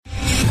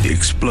The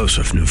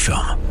explosive new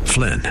film,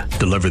 Flynn,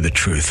 Deliver the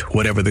Truth,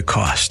 Whatever the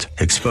Cost,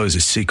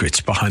 exposes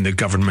secrets behind the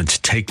government's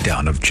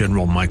takedown of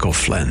General Michael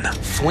Flynn.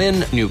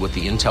 Flynn knew what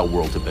the intel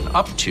world had been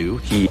up to.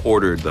 He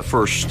ordered the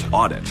first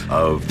audit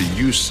of the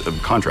use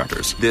of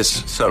contractors.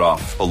 This set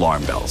off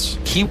alarm bells.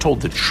 He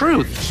told the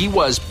truth. He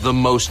was the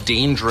most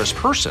dangerous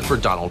person for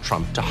Donald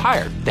Trump to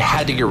hire. They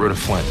had to get rid of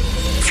Flynn.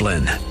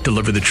 Flynn,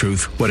 Deliver the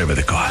Truth, Whatever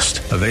the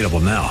Cost. Available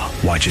now.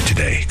 Watch it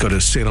today. Go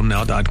to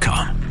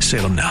salemnow.com.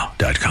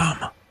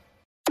 salemnow.com.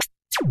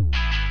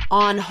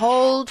 On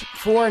hold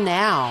for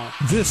now.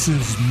 This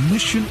is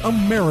Mission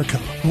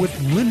America with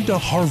Linda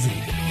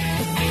Harvey.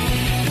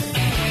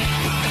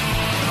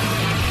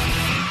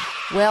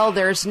 Well,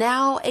 there's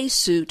now a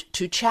suit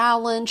to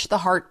challenge the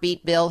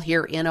heartbeat bill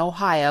here in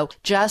Ohio,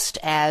 just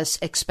as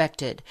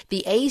expected.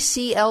 The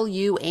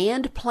ACLU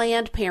and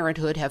Planned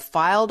Parenthood have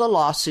filed a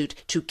lawsuit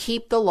to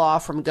keep the law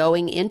from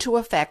going into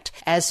effect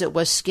as it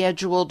was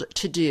scheduled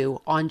to do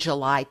on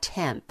July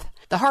 10th.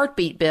 The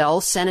heartbeat bill,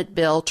 Senate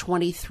Bill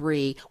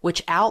 23,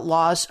 which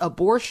outlaws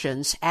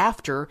abortions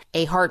after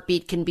a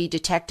heartbeat can be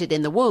detected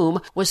in the womb,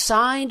 was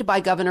signed by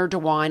Governor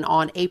DeWine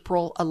on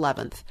April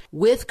 11th.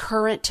 With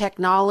current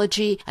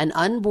technology, an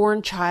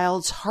unborn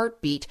child's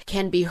heartbeat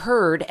can be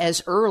heard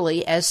as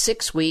early as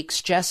 6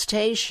 weeks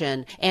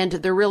gestation. And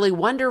the really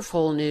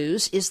wonderful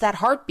news is that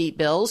heartbeat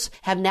bills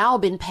have now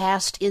been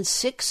passed in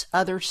 6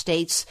 other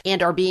states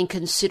and are being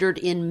considered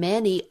in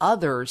many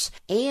others.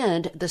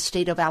 And the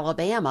state of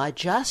Alabama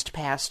just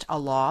passed a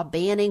law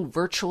banning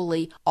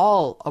virtually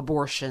all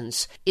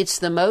abortions. It's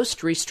the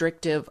most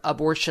restrictive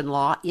abortion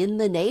law in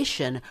the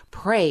nation.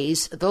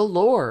 Praise the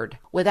Lord.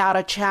 Without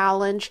a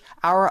challenge,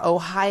 our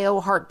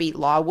Ohio heartbeat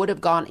law would have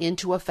gone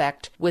into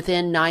effect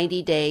within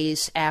 90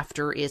 days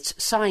after its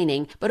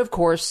signing. But of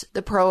course,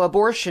 the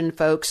pro-abortion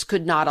folks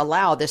could not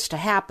allow this to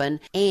happen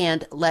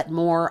and let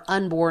more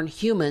unborn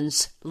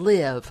humans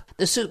live.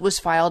 The suit was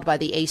filed by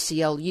the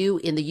ACLU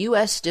in the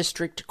U.S.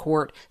 District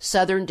Court,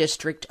 Southern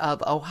District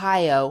of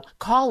Ohio,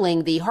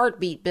 calling the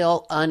heartbeat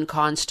bill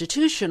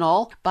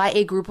unconstitutional by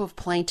a group of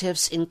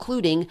plaintiffs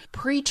including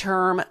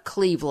Preterm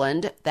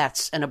Cleveland,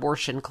 that's an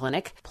abortion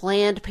clinic,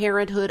 Planned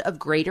Parenthood of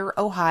Greater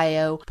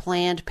Ohio,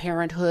 Planned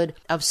Parenthood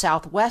of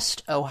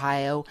Southwest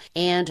Ohio,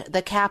 and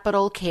the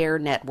Capital Care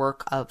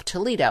Network of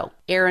Toledo.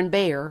 Aaron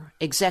Bayer,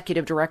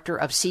 executive director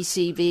of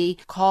CCV,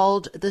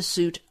 called the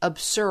suit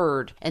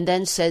absurd and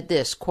then said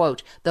this,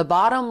 quote, "The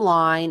bottom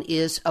line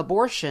is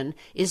abortion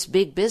is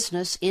big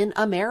business in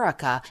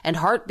America, and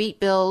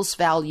heartbeat bills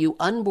value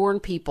unborn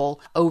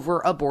people over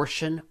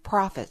abortion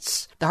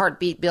profits. The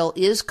heartbeat bill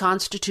is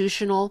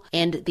constitutional,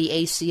 and the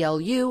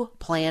ACLU,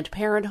 Planned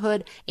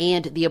Parenthood,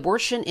 and the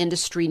abortion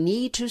industry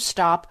need to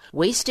stop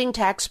wasting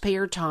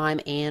taxpayer time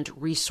and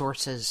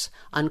resources,"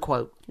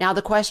 unquote. Now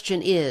the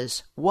question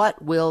is, what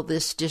will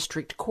this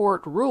district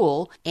court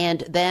rule,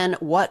 and then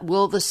what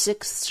will the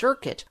Sixth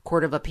Circuit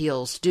Court of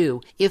Appeals do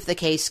if the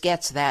case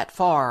gets that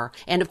far?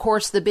 And of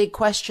course the big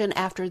question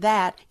after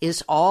that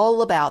is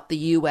all about the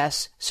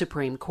U.S.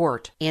 Supreme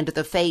Court and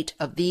the fate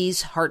of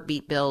these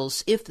heartbeat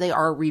bills if they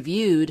are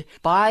reviewed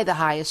by the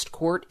highest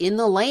court in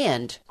the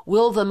land.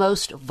 Will the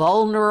most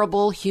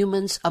vulnerable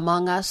humans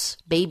among us,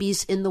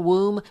 babies in the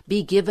womb,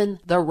 be given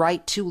the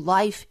right to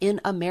life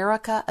in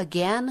America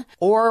again?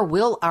 Or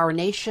will our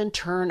nation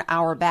turn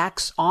our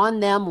backs on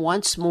them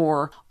once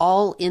more,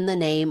 all in the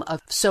name of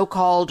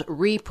so-called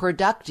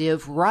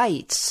reproductive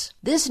rights?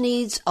 This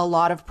needs a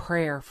lot of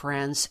prayer,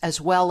 friends,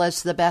 as well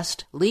as the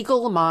best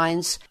legal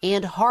minds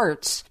and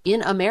hearts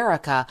in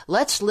America.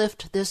 Let's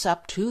lift this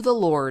up to the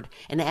Lord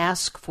and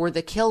ask for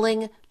the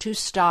killing to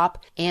stop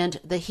and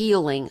the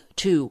healing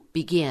to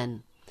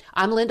begin.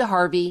 I'm Linda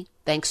Harvey.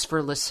 Thanks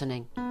for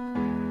listening.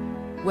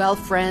 Well,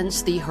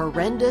 friends, the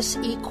horrendous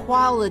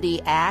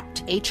Equality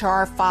Act,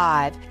 H.R.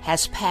 5,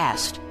 has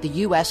passed the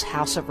U.S.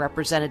 House of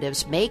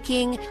Representatives,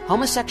 making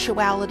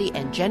homosexuality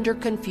and gender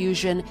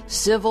confusion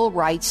civil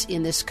rights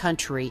in this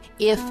country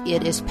if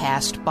it is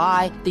passed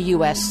by the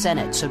U.S.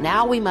 Senate. So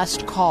now we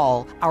must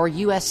call our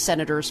U.S.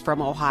 senators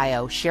from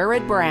Ohio,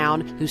 Sherrod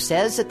Brown, who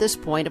says at this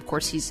point, of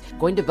course, he's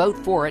going to vote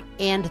for it.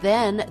 And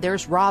then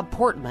there's Rob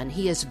Portman.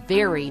 He is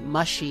very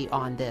mushy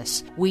on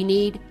this. We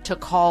need to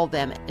call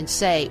them and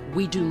say,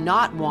 we do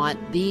not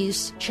want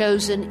these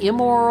chosen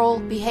immoral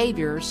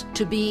behaviors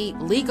to be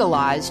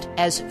legalized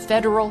as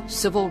federal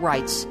civil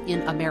rights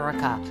in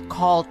America.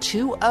 Call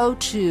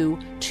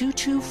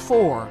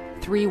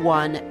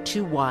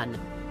 202-224-3121.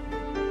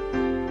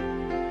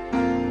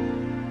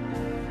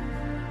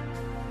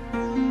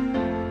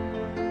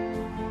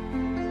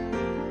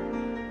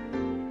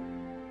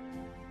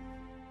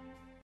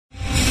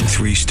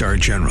 Three-star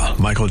General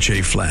Michael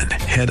J. Flynn,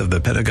 head of the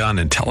Pentagon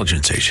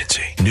Intelligence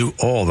Agency, knew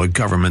all the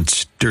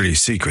government's dirty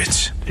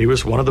secrets. He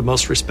was one of the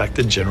most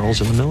respected generals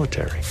in the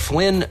military.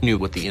 Flynn knew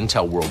what the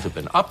intel world had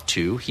been up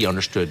to. He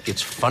understood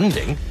its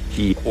funding.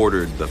 He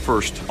ordered the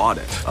first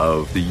audit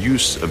of the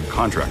use of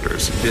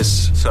contractors.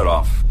 This set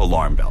off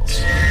alarm bells.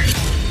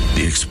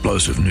 The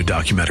explosive new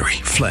documentary,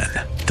 Flynn,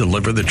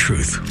 deliver the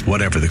truth,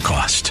 whatever the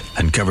cost,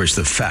 and covers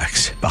the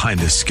facts behind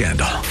this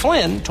scandal.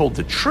 Flynn told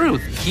the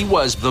truth. He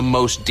was the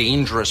most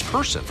dangerous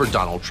person for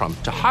Donald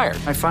Trump to hire.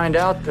 I find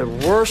out the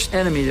worst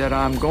enemy that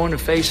I'm going to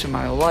face in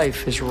my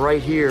life is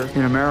right here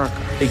in America.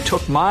 They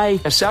took my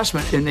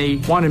assessment and they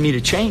wanted me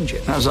to change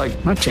it. And I was like,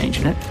 I'm not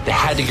changing it. They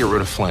had to get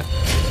rid of Flynn.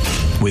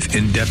 With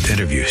in-depth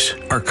interviews,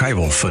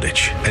 archival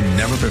footage, and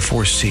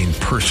never-before-seen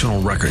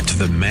personal records of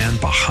the man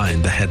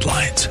behind the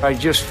headlines. I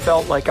just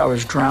felt like I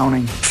was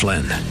drowning.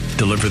 Flynn,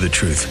 deliver the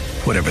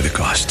truth, whatever the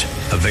cost.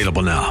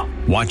 Available now.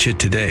 Watch it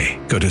today.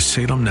 Go to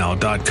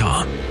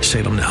salemnow.com.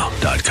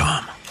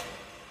 salemnow.com.